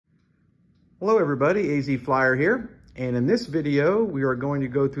Hello everybody, AZ Flyer here. And in this video, we are going to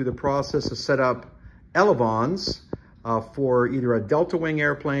go through the process to set up Elevons for either a delta wing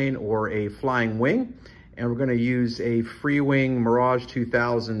airplane or a flying wing. And we're gonna use a free wing Mirage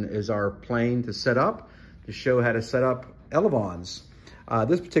 2000 as our plane to set up, to show how to set up Elevons.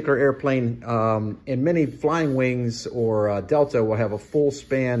 This particular airplane, in many flying wings or delta, will have a full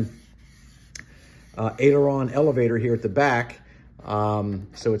span aileron elevator here at the back.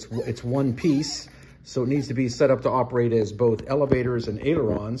 So it's one piece, so it needs to be set up to operate as both elevators and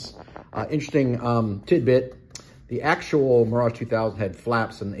ailerons. Interesting tidbit, the actual Mirage 2000 had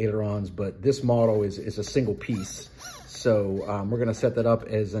flaps and ailerons, but this model is a single piece. So we're gonna set that up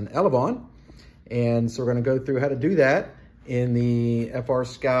as an Elevon. And so we're gonna go through how to do that in the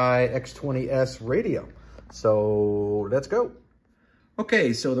FrSky X20S radio. So let's go.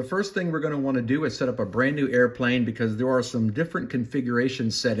 Okay, so the first thing we're going to want to do is set up a brand new airplane, because there are some different configuration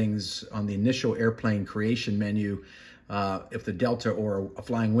settings on the initial airplane creation menu if the Delta or a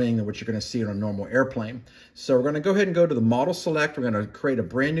flying wing, than what you're going to see on a normal airplane. So we're going to go ahead and go to the model select. We're going to create a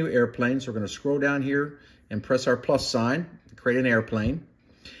brand new airplane. So we're going to scroll down here and press our plus sign, create an airplane.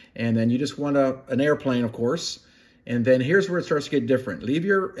 And then you just want an airplane, of course. And then here's where it starts to get different. Leave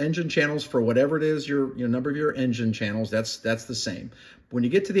your engine channels for whatever it is, your number of your engine channels, that's the same. When you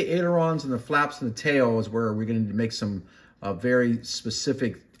get to the ailerons and the flaps and the tail is where we're going to make some very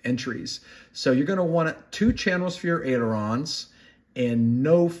specific entries. So you're going to want 2 channels for your ailerons and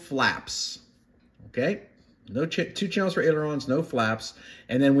no flaps, okay? 2 channels for ailerons, no flaps.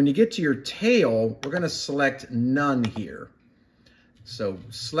 And then when you get to your tail, we're going to select none here. So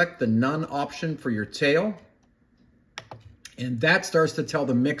select the none option for your tail. And that starts to tell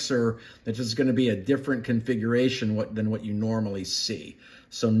the mixer that this is going to be a different configuration than what you normally see.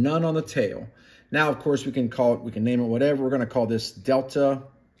 So none on the tail. Now, of course, we can name it whatever. We're going to call this Delta,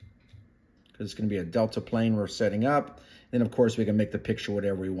 because it's going to be a Delta plane we're setting up. Then, of course, we can make the picture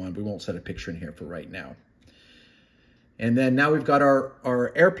whatever we want. We won't set a picture in here for right now. And then now we've got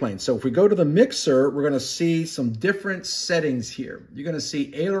our airplane. So if we go to the mixer, we're going to see some different settings here. You're going to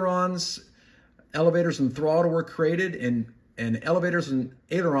see ailerons, elevators, and throttle were created, and elevators and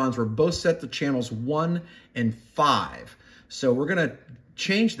ailerons were both set to channels 1 and 5. So we're going to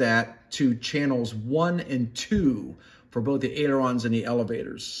change that to channels 1 and 2 for both the ailerons and the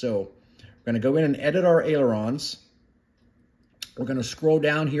elevators. So we're going to go in and edit our ailerons. We're going to scroll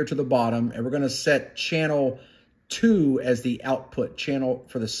down here to the bottom, and we're going to set channel 2 as the output channel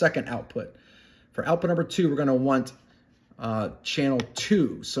for the second output. For output number 2, we're going to want channel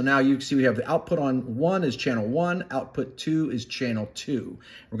 2. So now you can see we have the output on 1 is channel 1, output 2 is channel 2.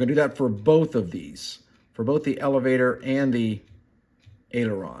 We're going to do that for both of these, for both the elevator and the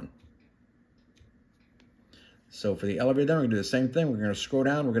aileron. So for the elevator, then we're going to do the same thing. We're going to scroll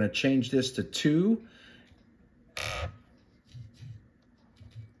down. We're going to change this to 2.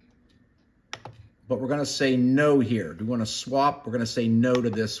 But we're going to say no here. Do we want to swap? We're going to say no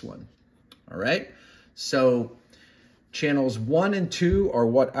to this one. All right. So channels 1 and 2 are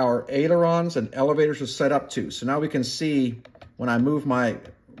what our ailerons and elevators are set up to. So now we can see when I move my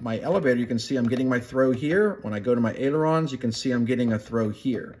elevator, you can see I'm getting my throw here. When I go to my ailerons, you can see I'm getting a throw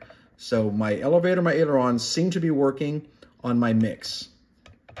here. So my elevator, my ailerons seem to be working on my mix.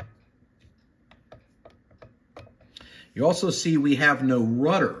 You also see we have no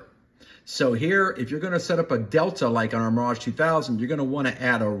rudder. So here, if you're going to set up a Delta like on our Mirage 2000, you're going to want to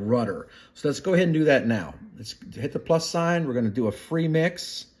add a rudder. So let's go ahead and do that now. Let's hit the plus sign. We're going to do a free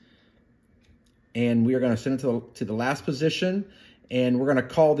mix. And we are going to send it to the last position. And we're going to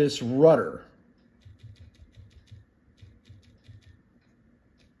call this rudder.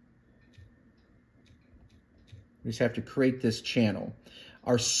 We just have to create this channel.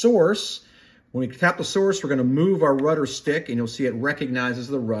 Our source, when we tap the source, we're going to move our rudder stick, and you'll see it recognizes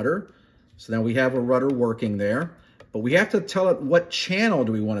the rudder. So now we have a rudder working there, but we have to tell it what channel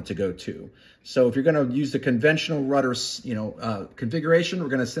do we want it to go to. So if you're going to use the conventional rudder, configuration, we're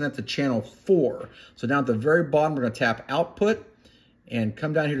going to send it to channel 4. So down at the very bottom, we're going to tap output and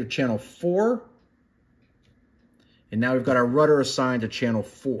come down here to channel 4. And now we've got our rudder assigned to channel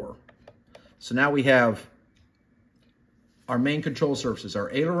 4. So now we have our main control surfaces,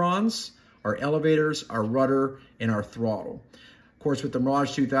 our ailerons, our elevators, our rudder, and our throttle. Of course, with the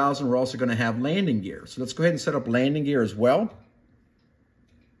Mirage 2000, we're also going to have landing gear. So let's go ahead and set up landing gear as well.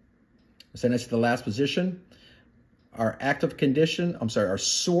 Send us to the last position. Our active condition, our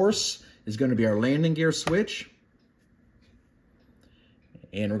source is going to be our landing gear switch.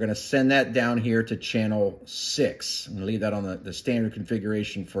 And we're going to send that down here to channel 6. I'm going to leave that on the standard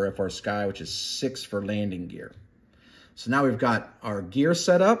configuration for FrSky, which is 6 for landing gear. So now we've got our gear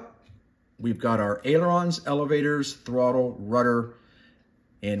set up. We've got our ailerons, elevators, throttle, rudder,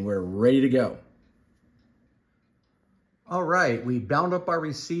 and we're ready to go. All right, we bound up our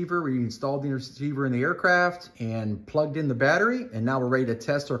receiver. We installed the receiver in the aircraft and plugged in the battery. And now we're ready to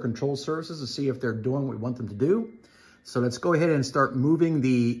test our control surfaces to see if they're doing what we want them to do. So let's go ahead and start moving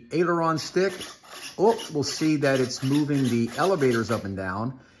the aileron stick. Oh, we'll see that it's moving the elevators up and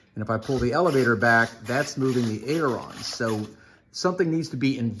down. And if I pull the elevator back, that's moving the ailerons. So something needs to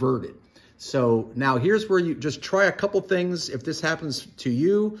be inverted. So now here's where you just try a couple things. If this happens to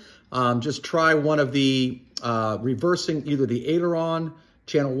you, just try one of the reversing either the aileron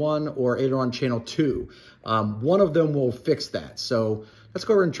channel 1 or aileron channel 2. One of them will fix that. So let's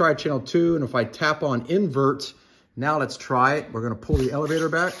go over and try channel 2. And if I tap on invert, now let's try it. We're going to pull the elevator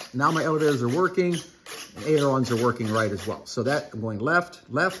back. Now my elevators are working and ailerons are working right as well. So that I'm going left,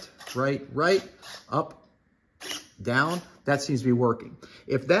 left, right, right, up, down. That seems to be working.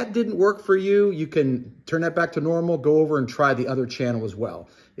 If that didn't work for you, you can turn that back to normal, go over and try the other channel as well.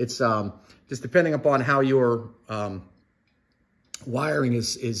 It's just depending upon how your wiring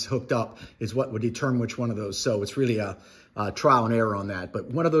is hooked up is what would determine which one of those. So it's really a trial and error on that,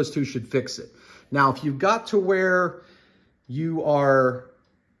 but one of those two should fix it. Now, if you've got to where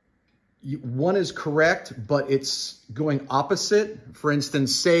one is correct, but it's going opposite. For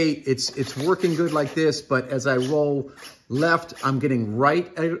instance, say it's working good like this, but as I roll left, I'm getting right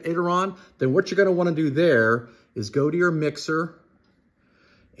aileron. Then what you're going to want to do there is go to your mixer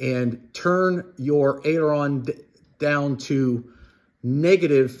and turn your aileron down to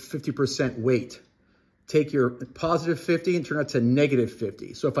negative 50% weight. Take your positive 50 and turn it to negative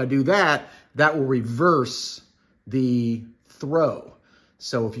 50. So if I do that, that will reverse the throw.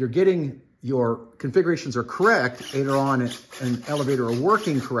 So if you're getting your configurations are correct, aileron and elevator are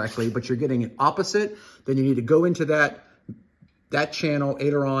working correctly, but you're getting it opposite, then you need to go into that channel,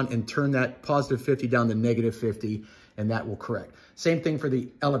 aileron, and turn that positive 50 down to negative 50, and that will correct. Same thing for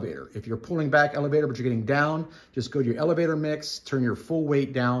the elevator. If you're pulling back elevator, but you're getting down, just go to your elevator mix, turn your full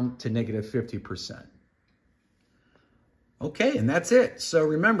weight down to negative 50%. Okay, and that's it. So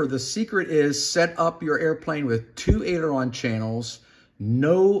remember, the secret is set up your airplane with 2 aileron channels,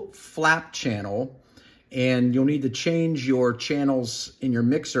 no flap channel, and you'll need to change your channels in your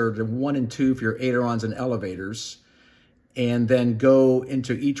mixer to 1 and 2 for your ailerons and elevators, and then go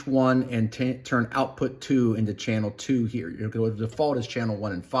into each one and turn output 2 into channel 2 here. You'll go, the default is channel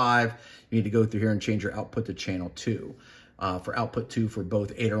 1 and 5. You need to go through here and change your output to channel 2 for output 2 for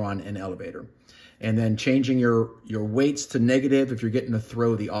both aileron and elevator. And then changing your weights to negative if you're getting to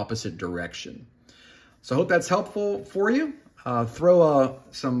throw the opposite direction. So I hope that's helpful for you. Throw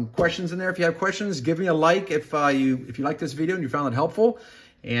some questions in there. If you have questions, give me a like if you like this video and you found it helpful.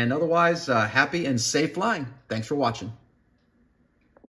 And otherwise, happy and safe flying. Thanks for watching.